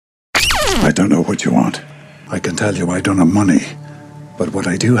I don't know what you want. I can tell you I don't have money. But what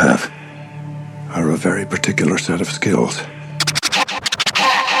I do have are a very particular set of skills.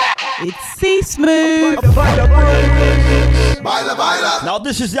 It's C-Smooth. Now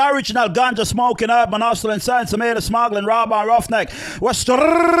this is the original ganja smoking urban hustle and science made smuggling robber and roughneck. We're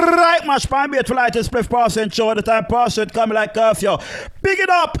straight much fine beat for like this spliff passing show the time passing coming like curfew. Pick it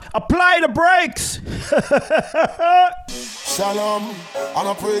up, apply the brakes. Shalom, I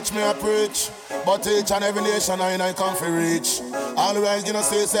don't preach, me I preach. But each and every nation I come for reach. Always you know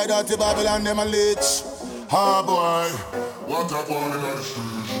say that the Babylon them a leech. Ah boy, what a boy in the street.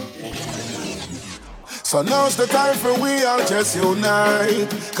 So now's the time for we all just unite.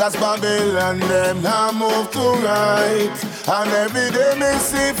 Cause Babylon them now move to right. And every day me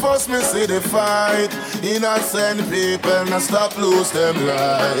see first me see the fight. Innocent people now stop lose them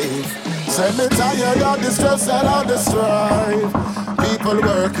life. Say me tired of the stress and all the strife. People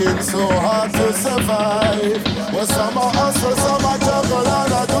working so hard to survive. Well some are hustle, some are juggle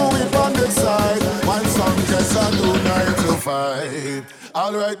and I do it on the side. While some just a do 9 to 5.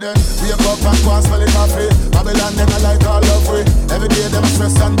 Alright then, wake up and go and smell the coffee. Babylon them a like all love we. Every day them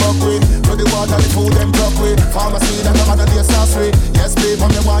stress and buck we. To the water, the food them drop we. Pharmacy that come out of the saucery. Yes people,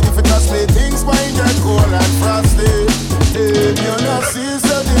 me want you to trust me. Things might get cold and frosty. If you not see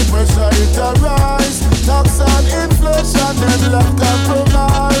so the pressure it arise. Tax and inflation them love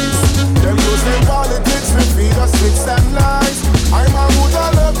compromise. Them use the politics to feed us tricks and lies. I'm a good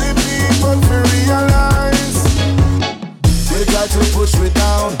I love the people to realize. They try to push me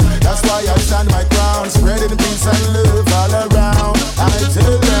down, that's why I stand my ground. Spreading peace and love all around. I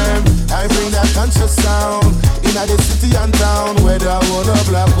tell them, I bring that conscious sound. In the city and town, whether I wanna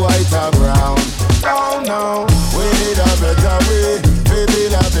black, white or brown. Oh no, we need a better way, we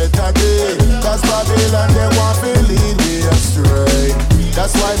need a better day. Cause Babylon, they want to lead me astray.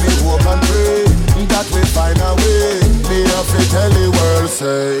 That's why we hope and pray, that we find a way. Me have to tell the world,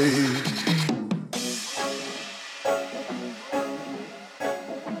 say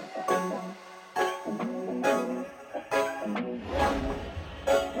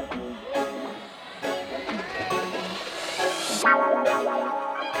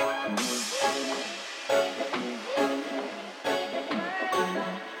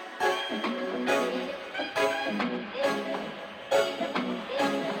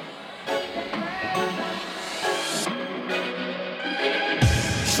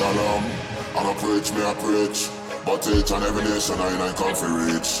me I preach, but each and every nation I come for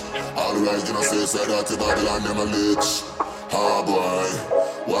reach. Alright, you know say that the Babylon them a leech. Ah boy,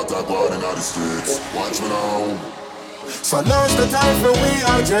 what a going in the streets. Watch me now. So now's the time for we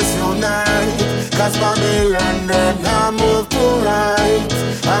all just unite. Cause Babylon them now move to right.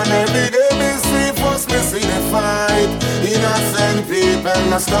 And every day me see first me see the fight. Innocent people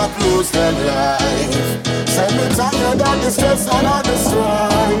now stop lose them life. Send me tired of the stress and all the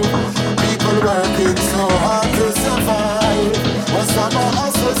strife. Working so hard to survive. But some are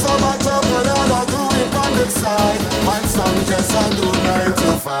hustle, some are juggle, and I do it on the side. And some just I do 9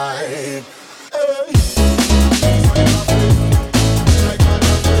 to 5.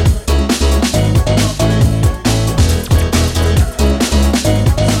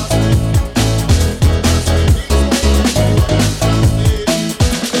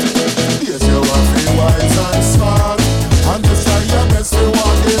 Yes, you want to be wise and smart, and just try your best to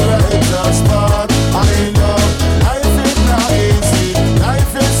walk the right spot. I know life is not easy,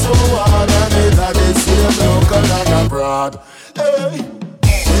 life is so hard, and it's a same local and abroad. Hey.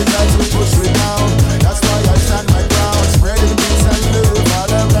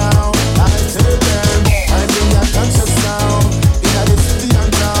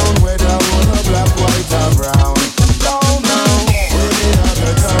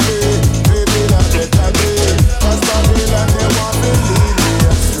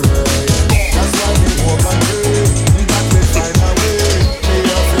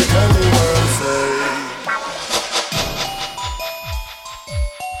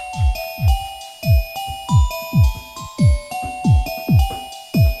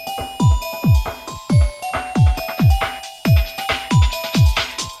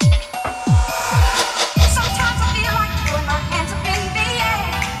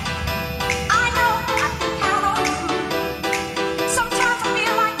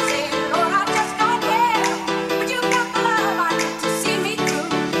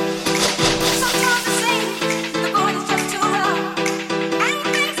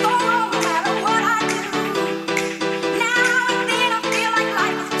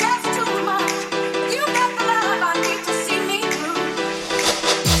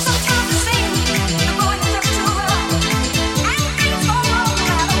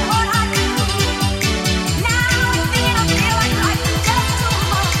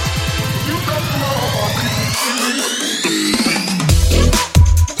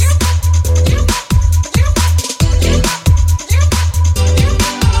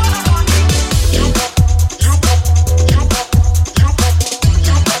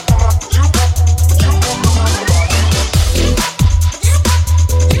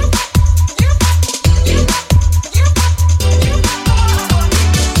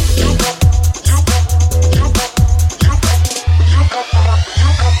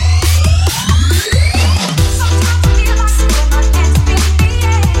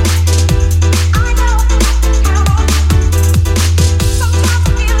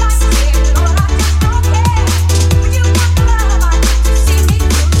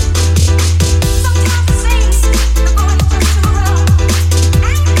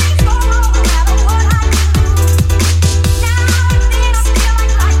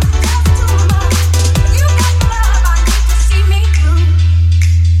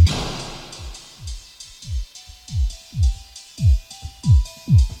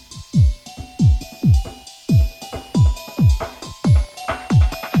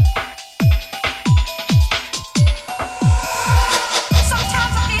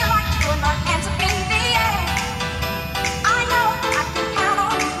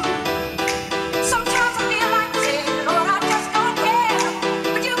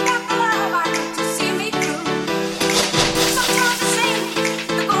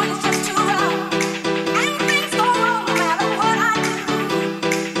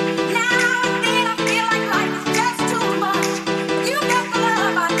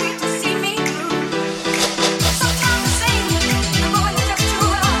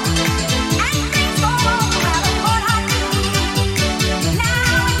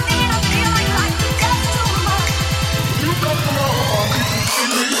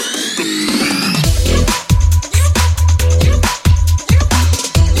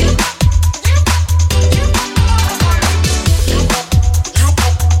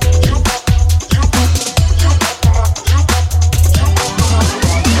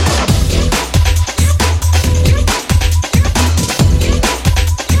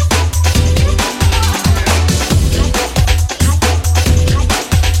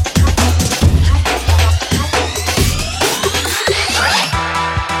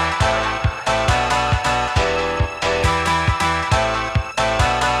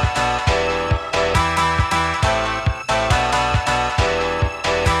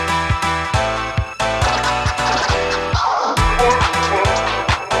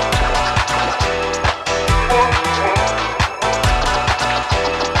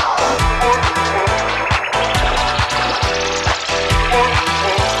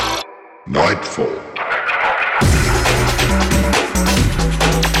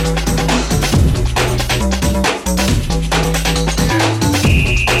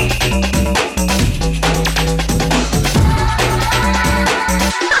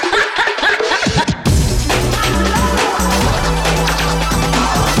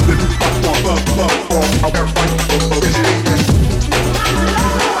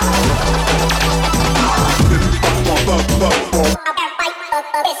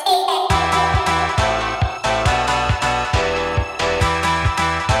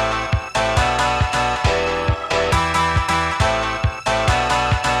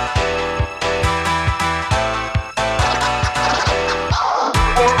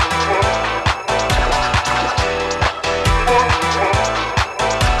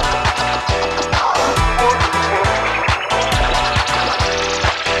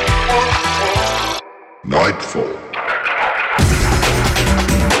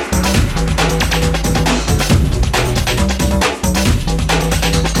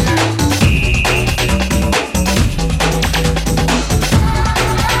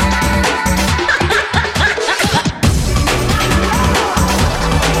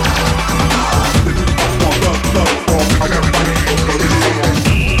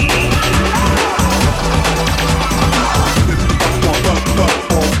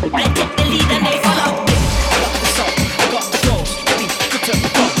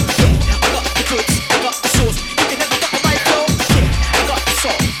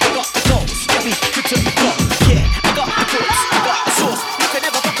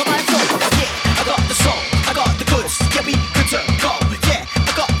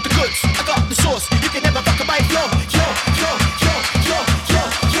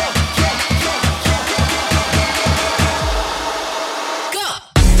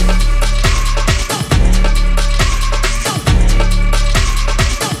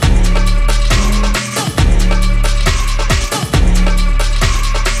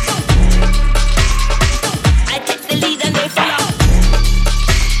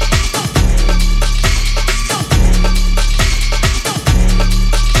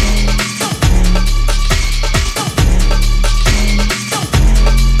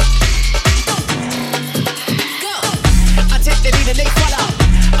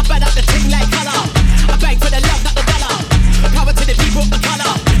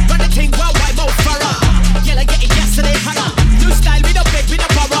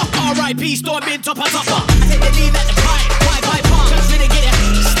 peace, storming top on topper. I take the lead at the pride, bye park. Just really get it,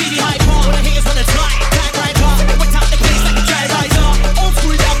 steady high park. All the haters wanna try, tag right park. Went out the place like a dry riser. Old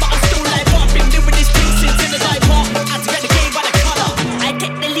school down, but I'm still like park. Been living this thing since in the die park. Had to get the game by the color. I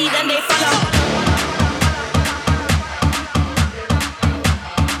take the lead and they follow.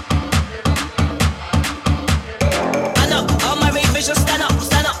 Stand up, all my ravers just stand up,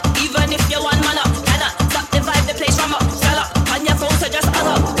 stand up. Even if you're one man up, cannot stop the vibe, the place from up. Stand up, on your phone, so just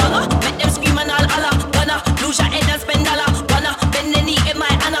holla. Make them scream and all holla. Gonna lose your head and spend dollar. Gonna bend the knee in my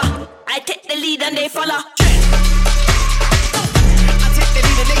honor. I take the lead and they follow. I take the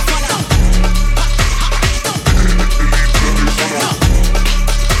lead and they follow.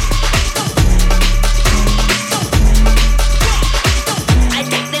 I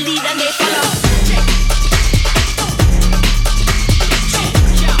take the lead and they follow.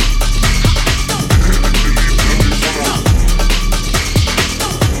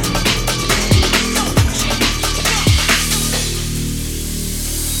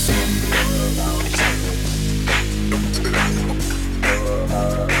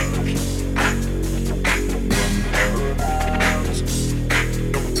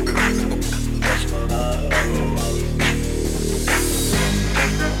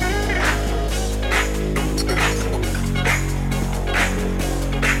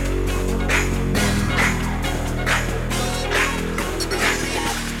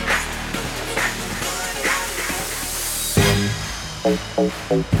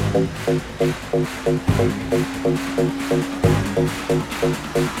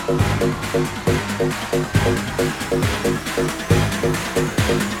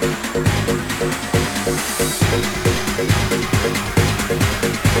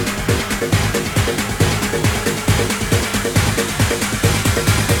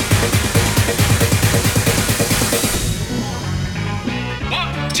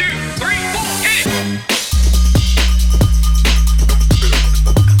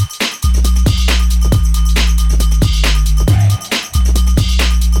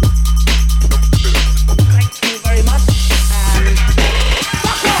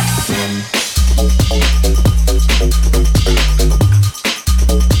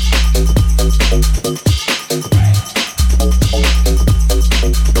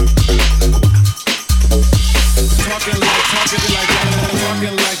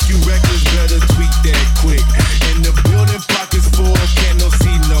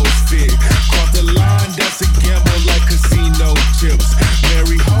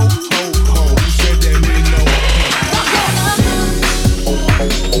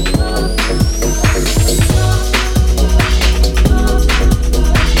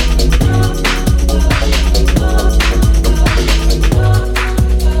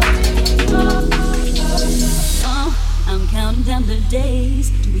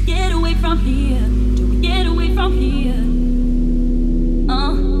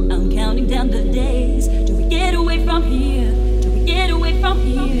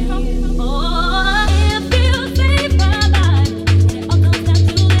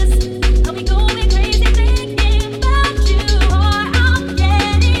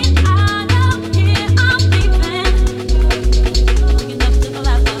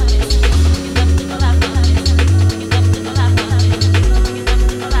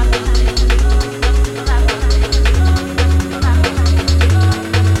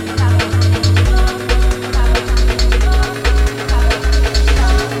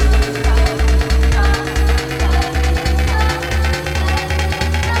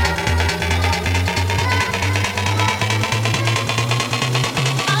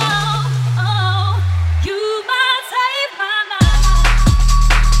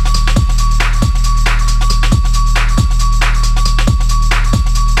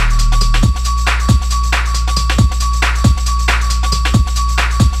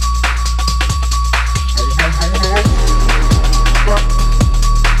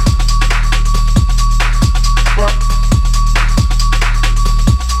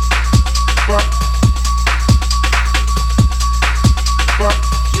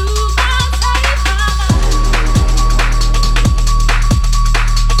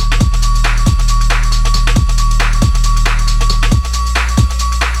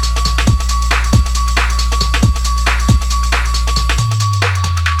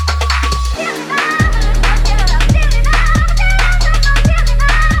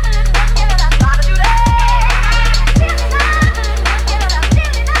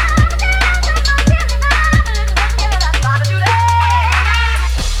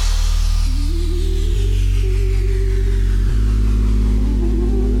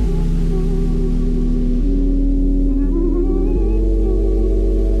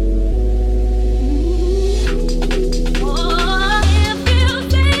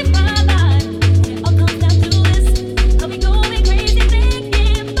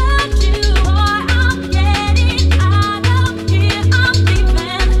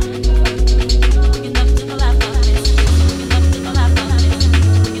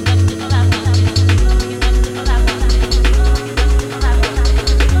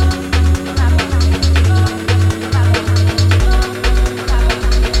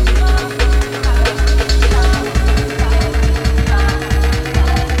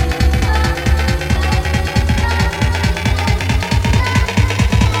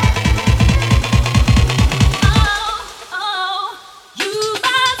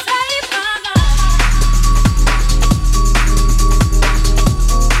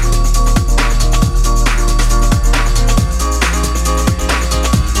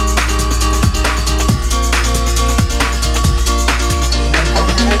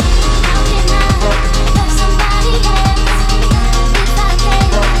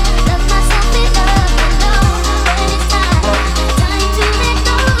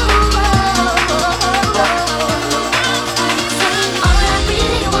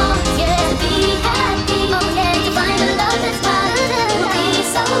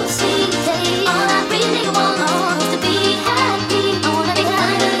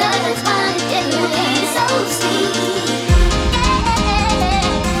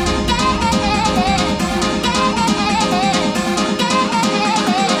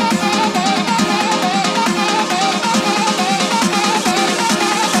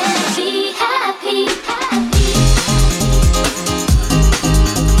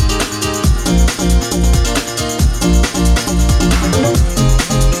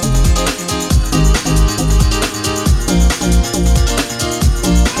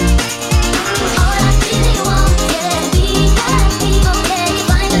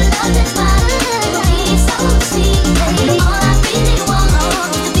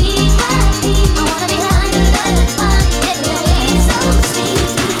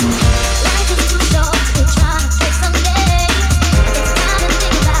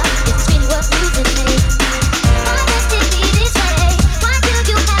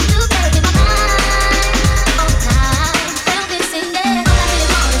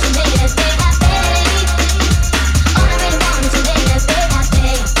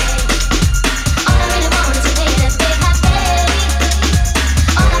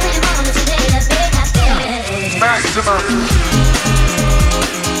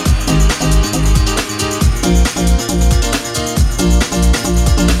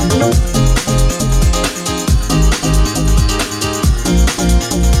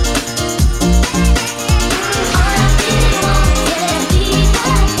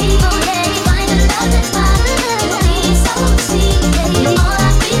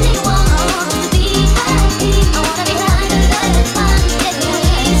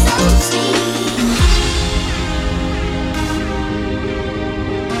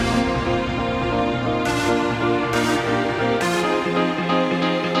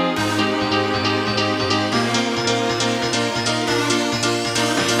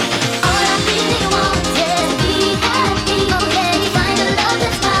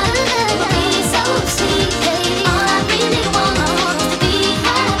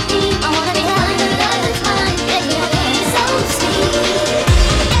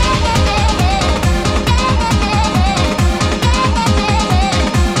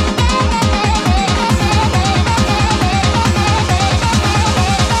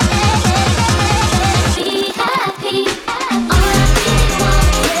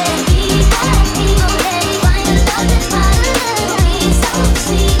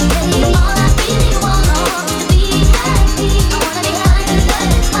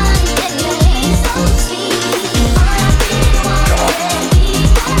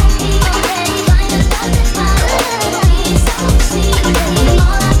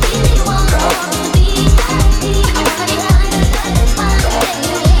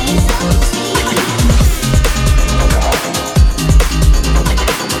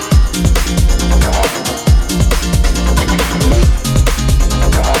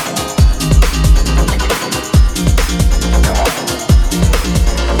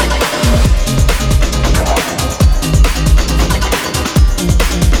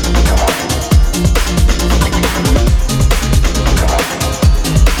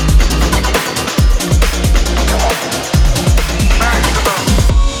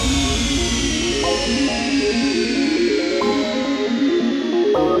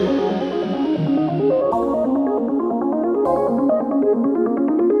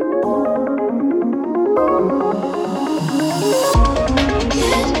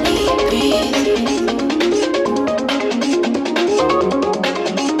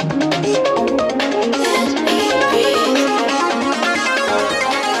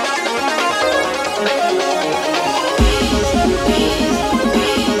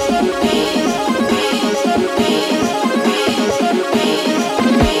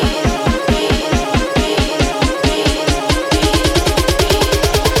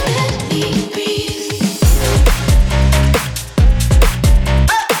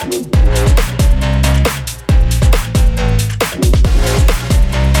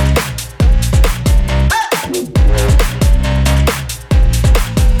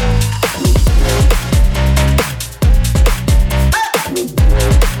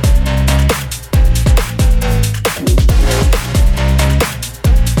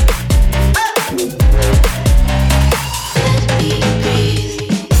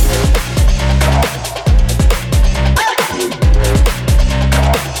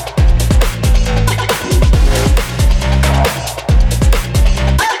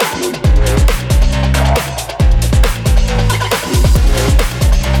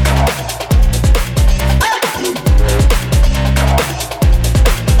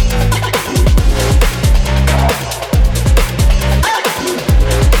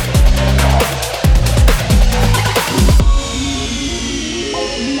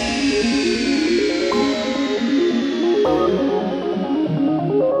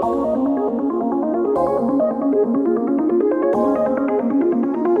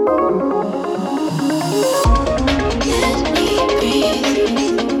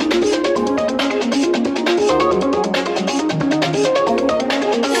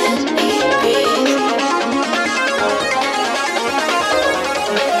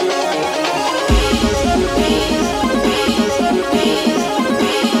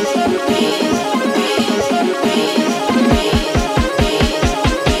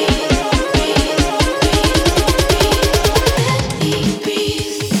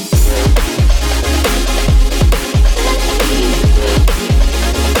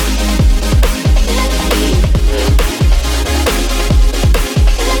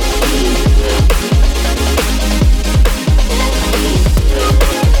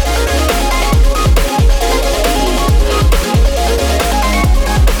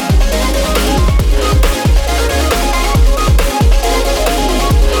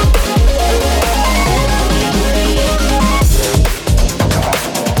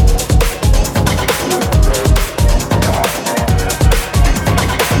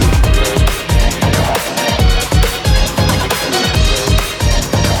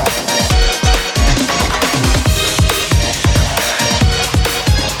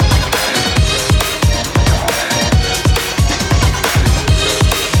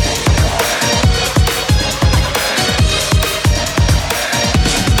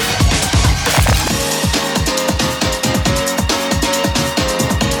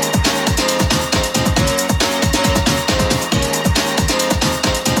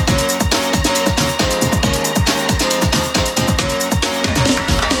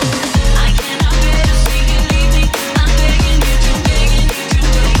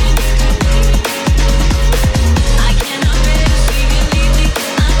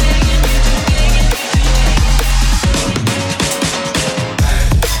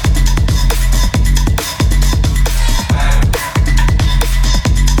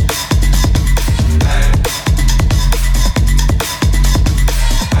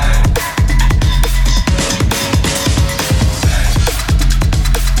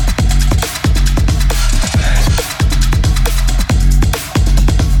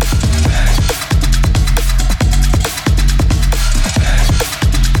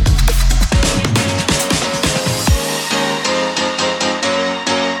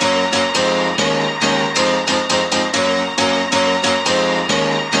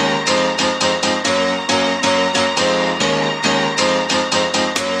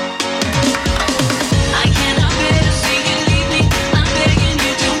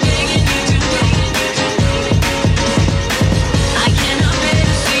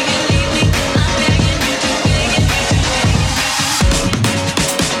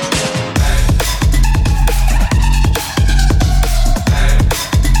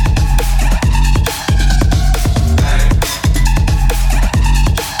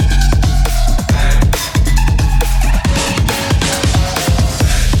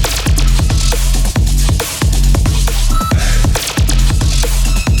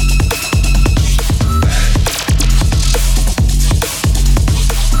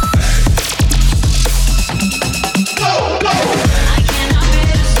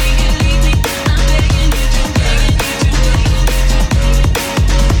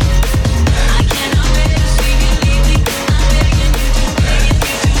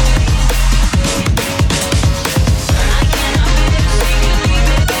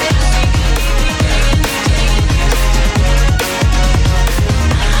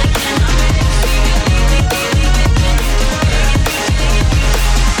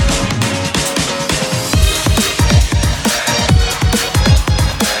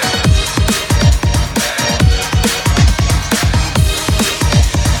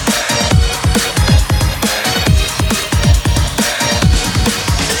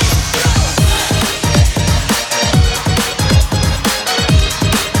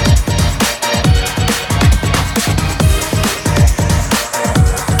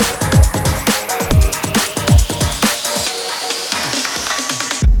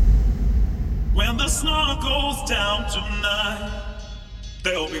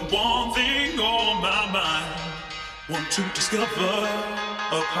 Want to discover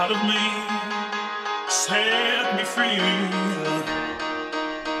a part of me, set me free.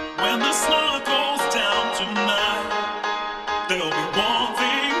 When the sun goes down tonight, there'll be one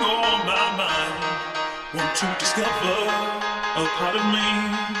thing on my mind. Want to discover a part of me,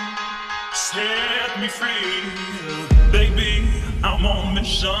 set me free. Baby, I'm on a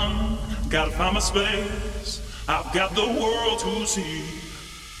mission, gotta find my space. I've got the world to see,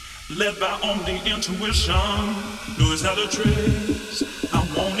 led by only intuition, knows how to trace. I'm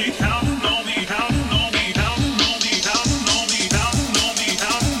only counting on me, counting on me, counting on me, counting on me, counting on me,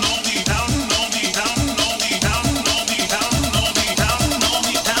 counting on me, counting on me, counting on me, counting on me, counting on me, counting on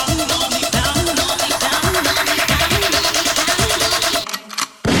me, counting on me, counting on me, counting on me, counting on me.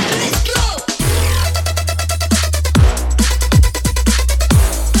 Let's go.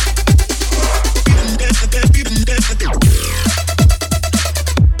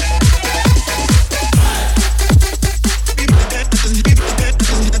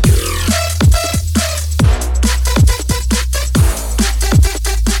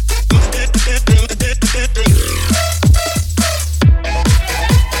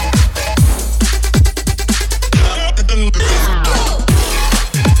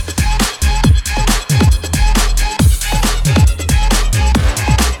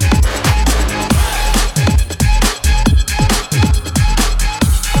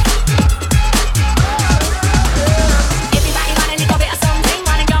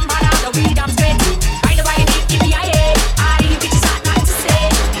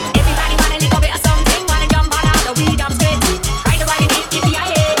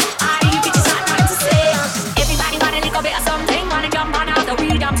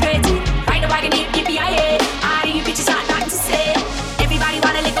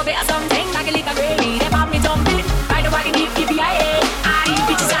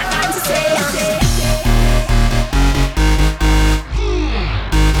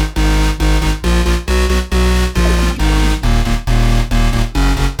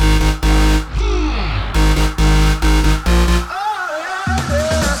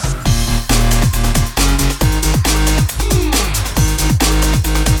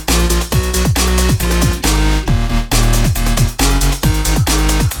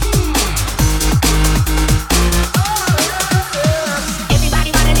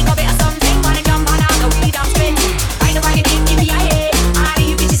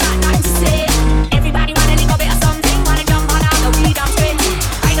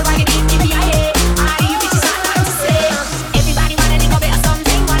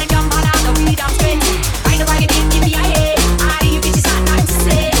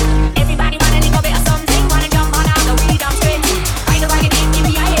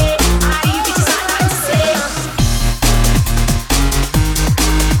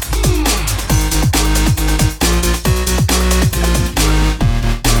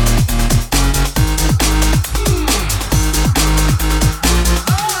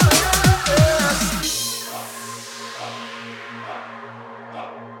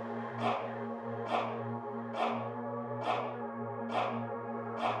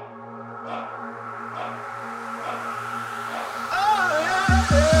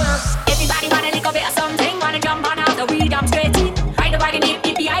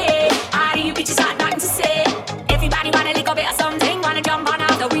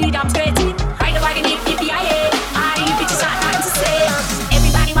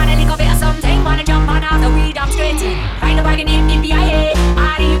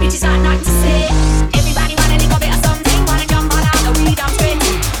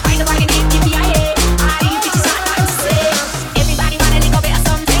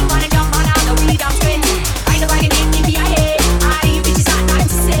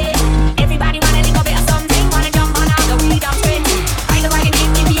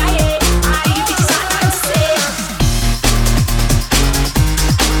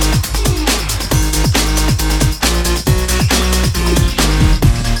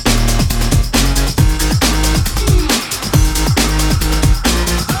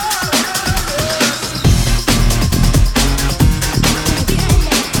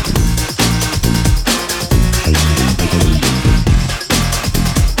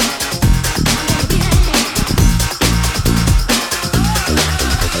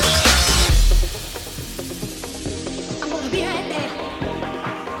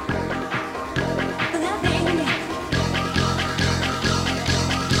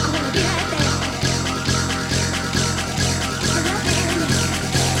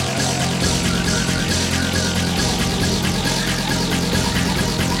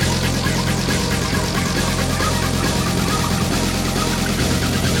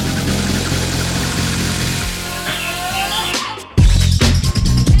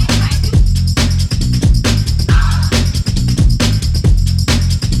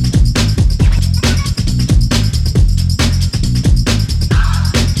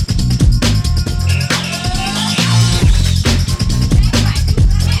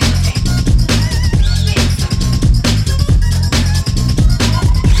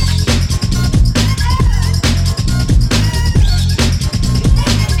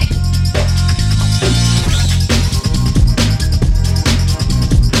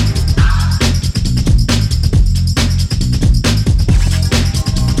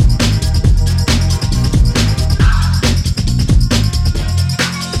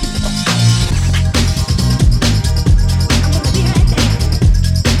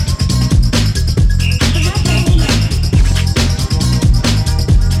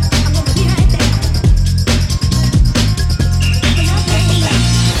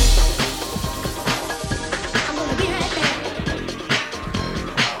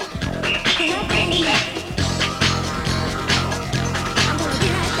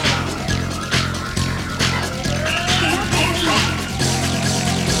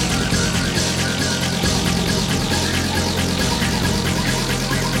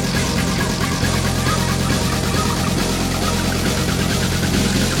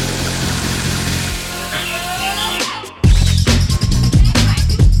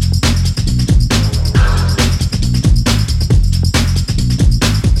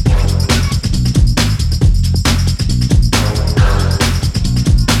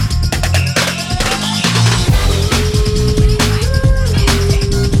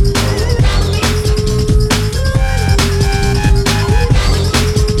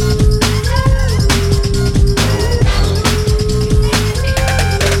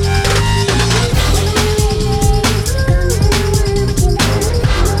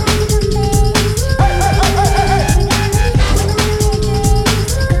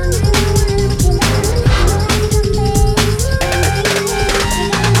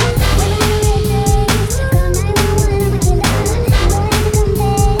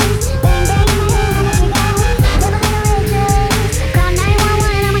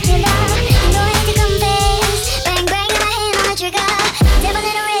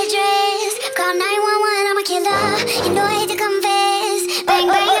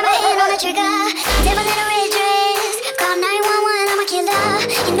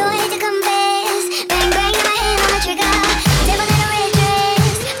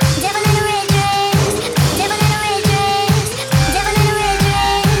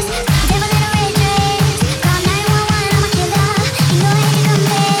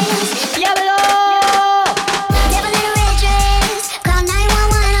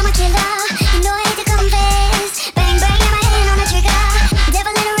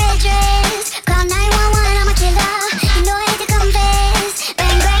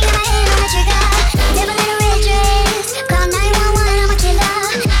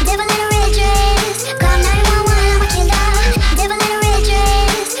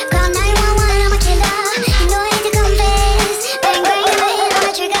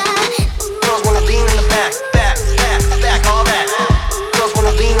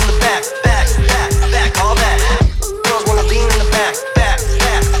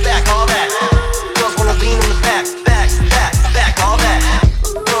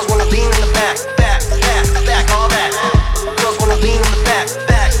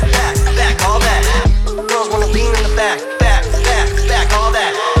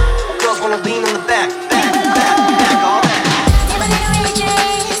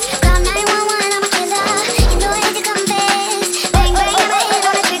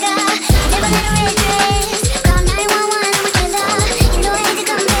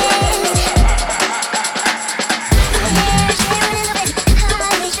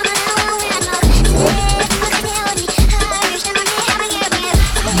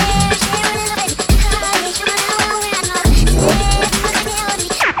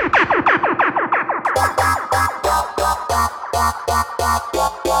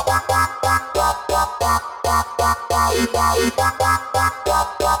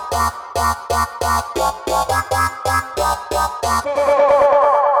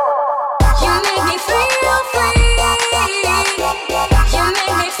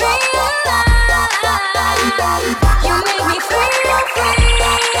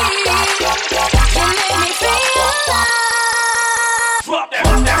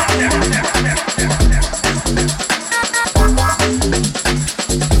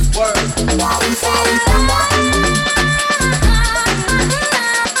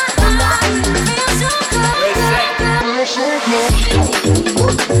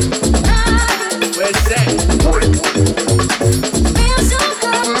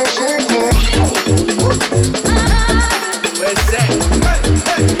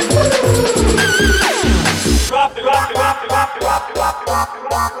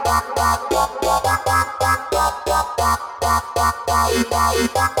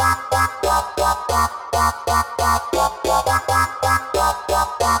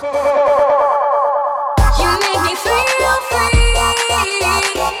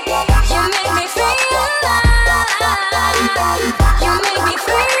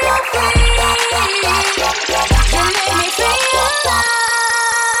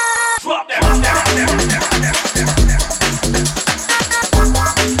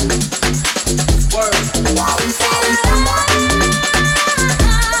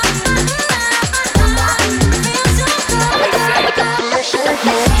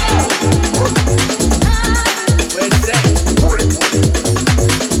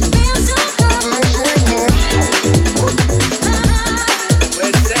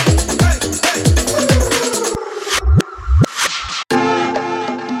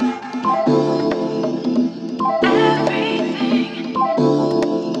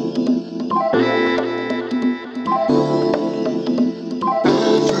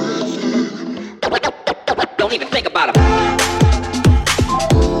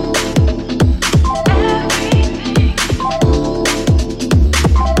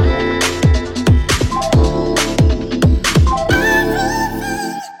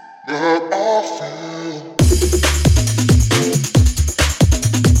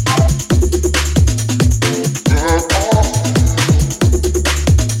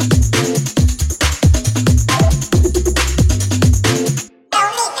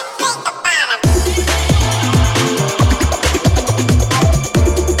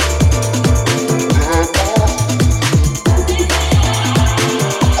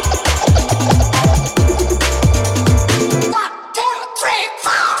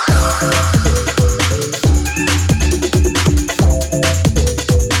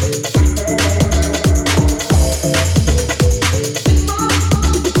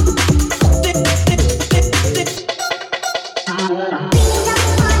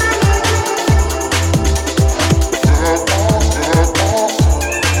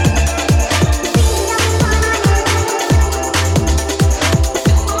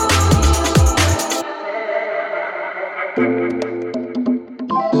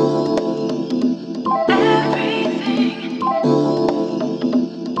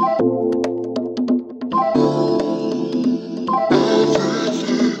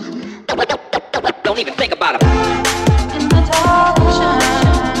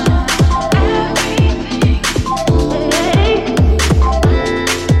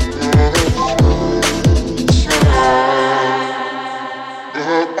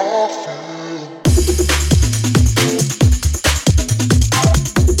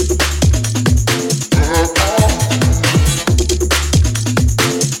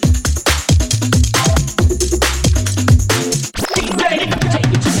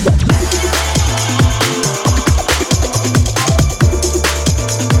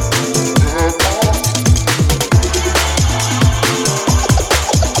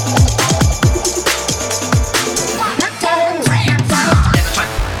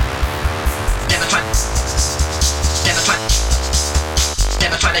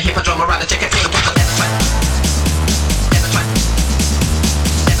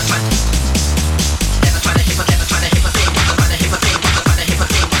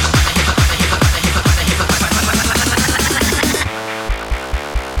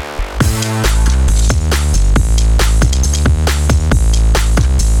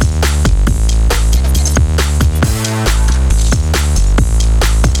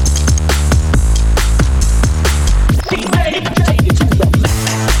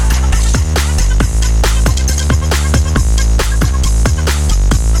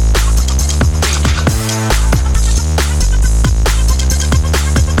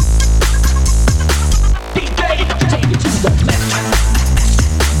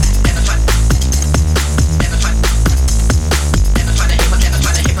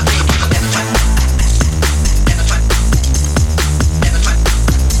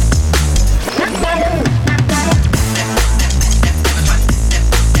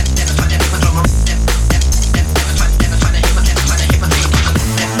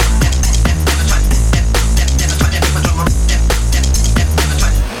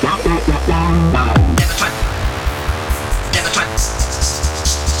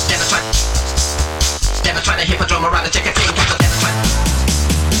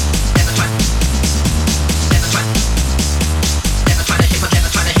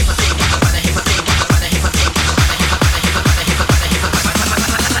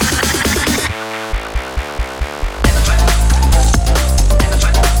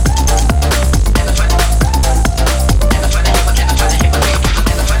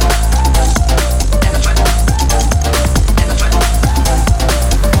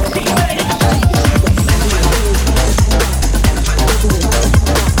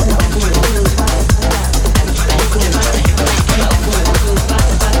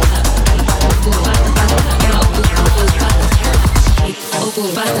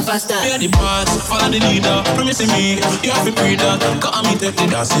 faster, faster. Yeah, the boss, follow the leader. Promising me, you have to pre that. Got me take the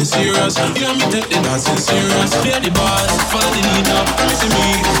dancing serious. You have me take the dancing serious. Yeah, the boss, follow the leader. Promising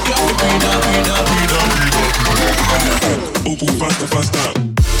me, you have to pre that, pre that, pre that, pre that. Oh, faster, faster.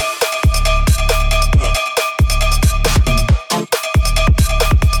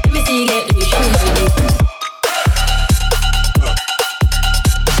 Let me see you get the show me how you do.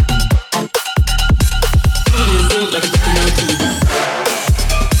 Like a documentary.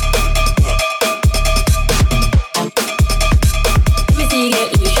 Let me see you get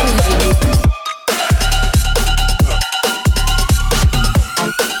the show me how you do.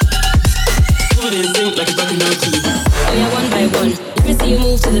 Like a documentary. Oh yeah, one by one. Let me see you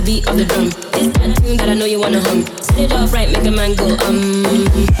move to the beat of the drum. This that tune that I know you wanna hum. Split off right, make a man go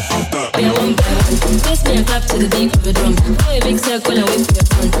Oh yeah, one by one. Twist me and clap to the beat of the drum. Throw a big circle and wait for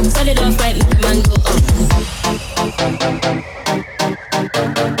your turn. Set it off right, make a man go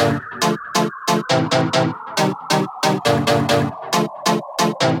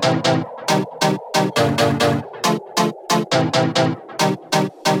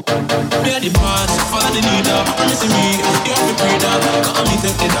Yeah, the boss, follow the leader. Promising me, you have to pre that. Got me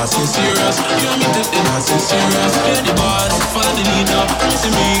take the dancing serious. You have me take the dancing serious. Yeah, the boss, follow the leader.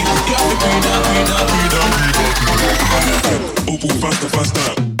 Promising me, you have to pre that, pre that, pre that, pre that. Oh, faster, faster.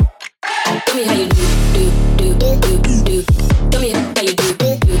 Tell me how you do. Tell me how you do.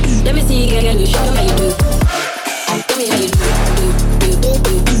 Let me see you get it. Show me how you do. Tell me how you do.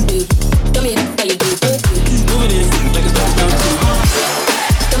 Tell me how you do. Moving it like it's down to.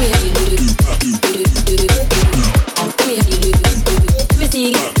 Tell me how you do. Tell me how you do. Let me see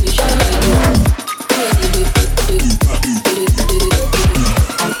you get it. Show me how you do. Tell me how you do.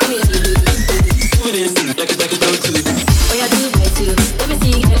 Tell me how you do. Moving it like it's down to. Oh yeah, do by two. Let me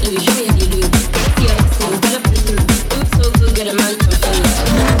see you get it. Show me how you do. Let's see your hustle. Gotta put it through. Do it so good, get a man confused.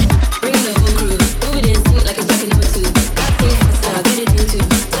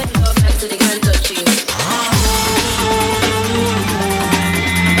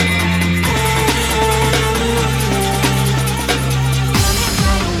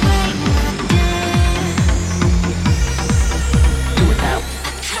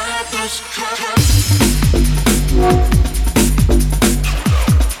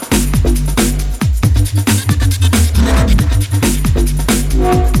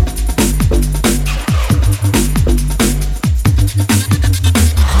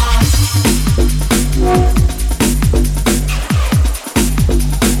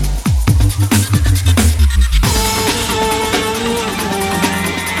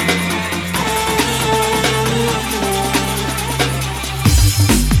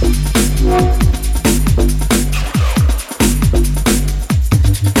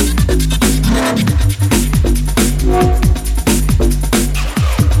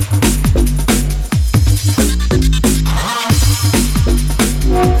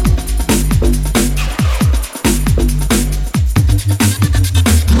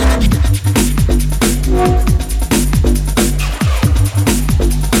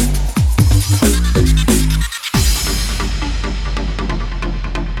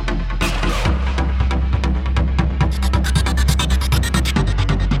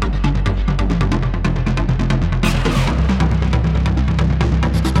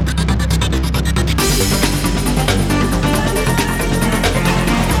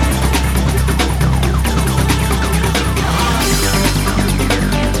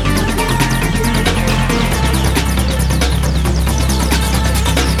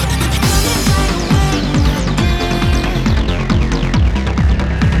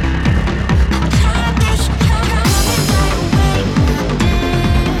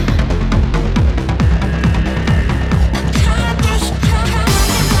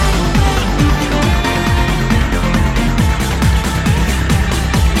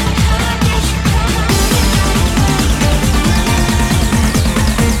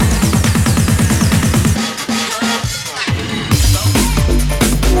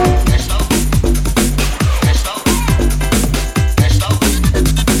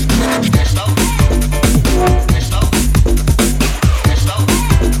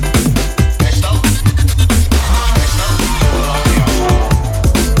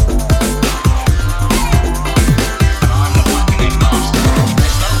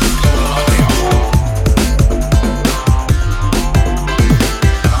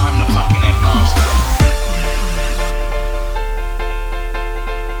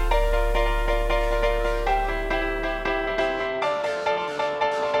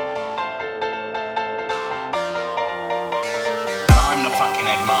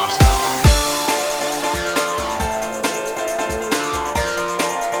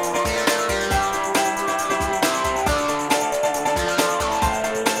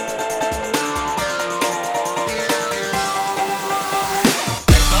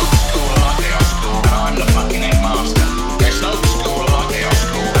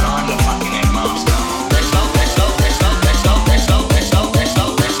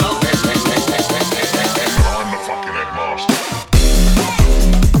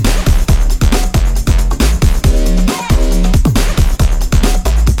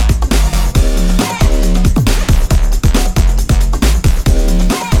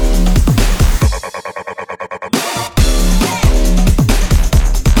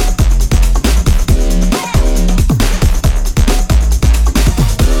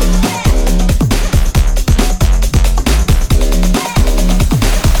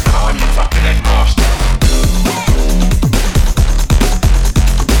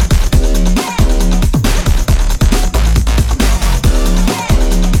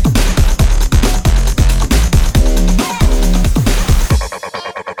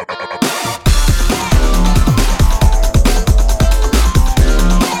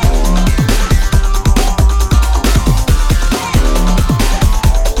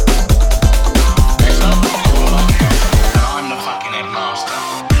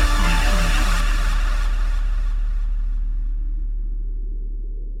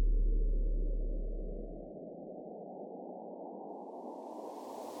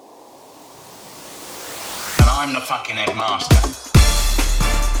 I'm the fucking headmaster.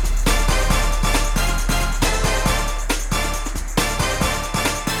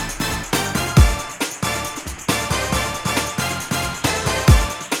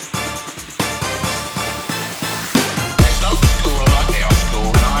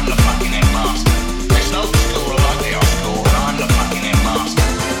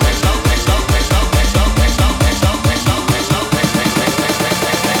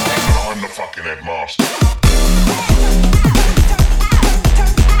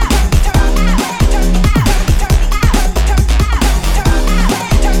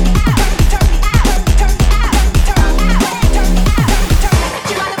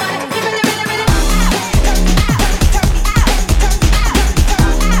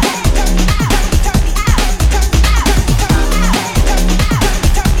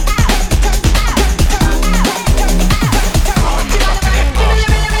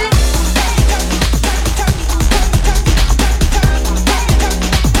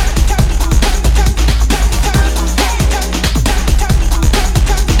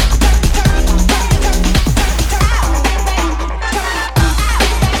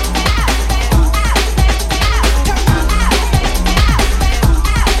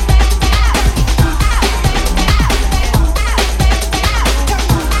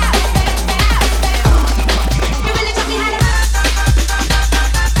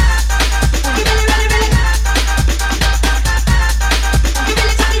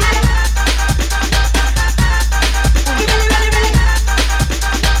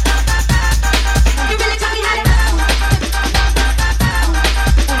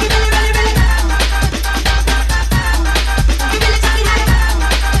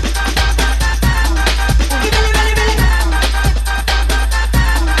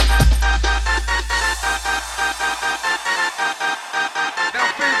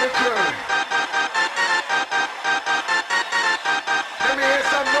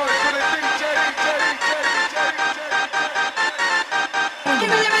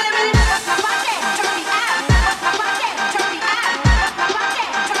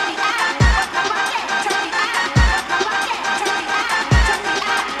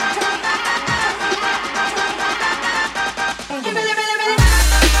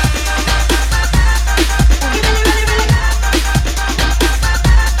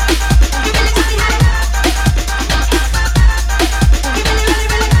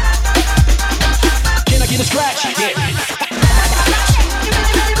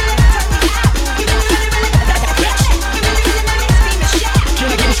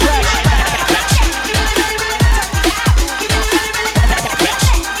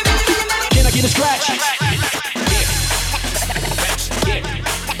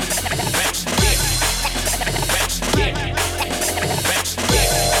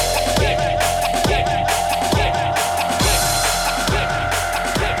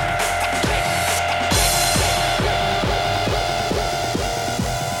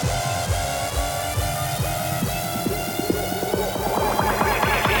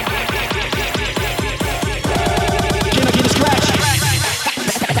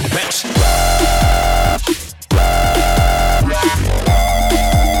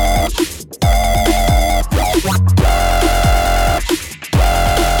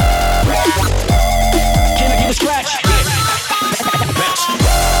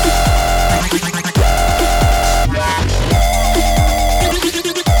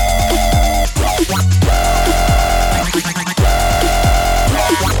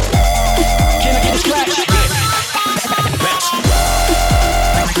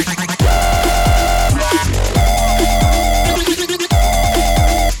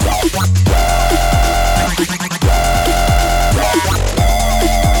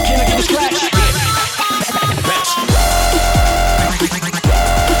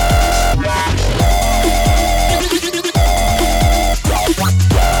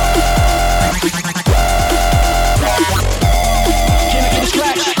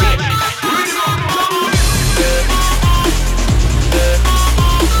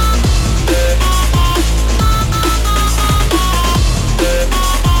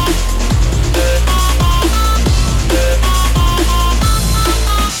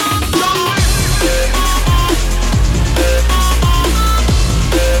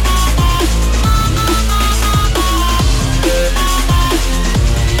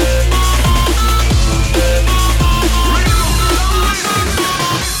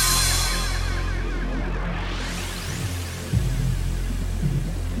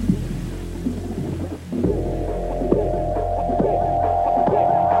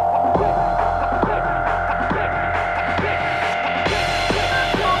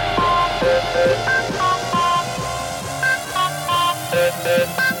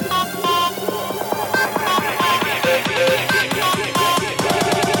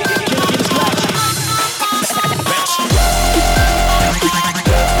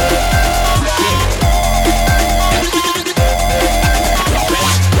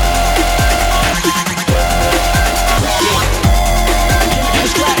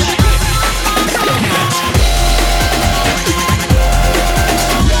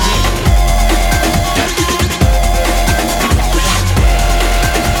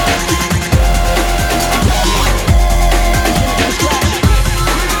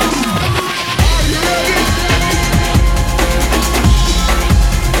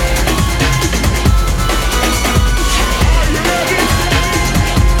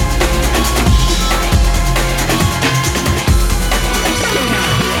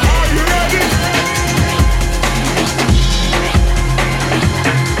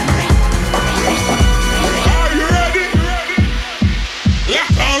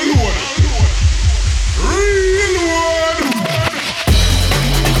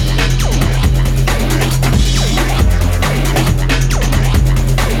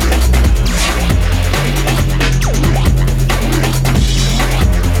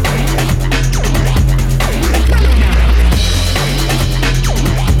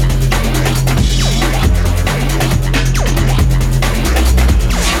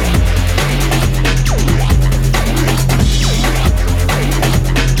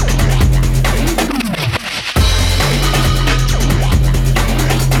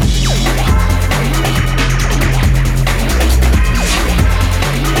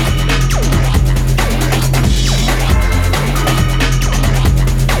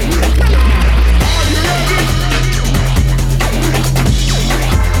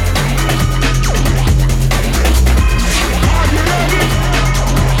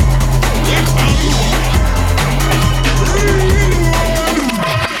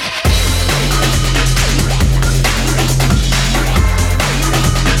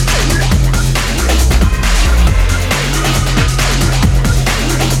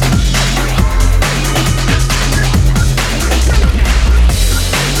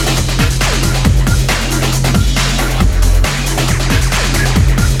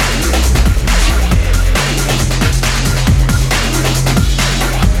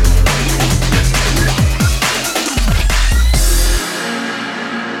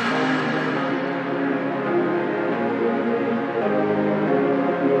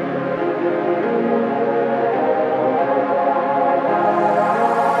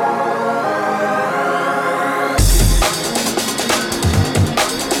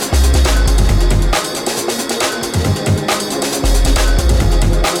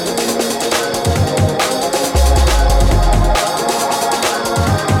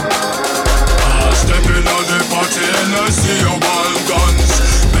 me see your wild guns.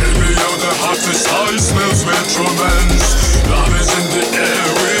 Baby, you're the hottest, I smells with romance. Love is in the air,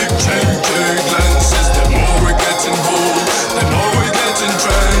 we change glances. The more we get involved, the more we get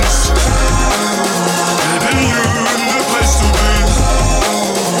entranced. Baby, you in the place to be.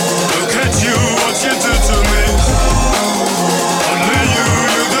 Look at you, what you do to me. Only you,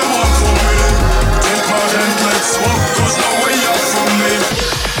 you're the one for me. Take my hand, let's walk, 'cause no way out from me.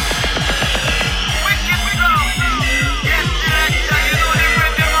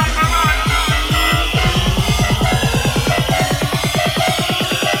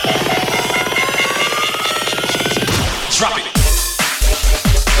 Drop it.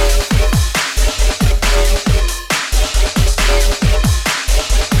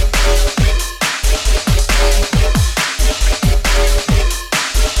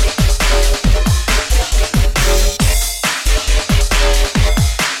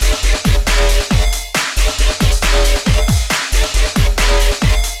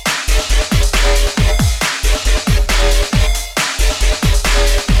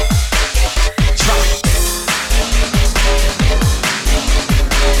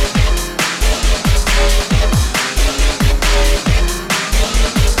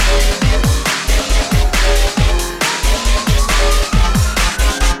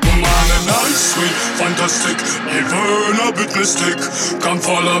 Fantastic, even a bit mystic. Come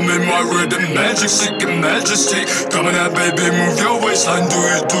follow me, my rhythm, magic, sick and majesty. Come on here, baby, move your waistline, do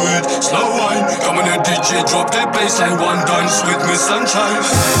it, slow wine. Come on here, DJ, drop that bassline, one dance with me, sunshine.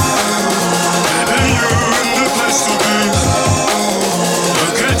 Baby, you in the place to be.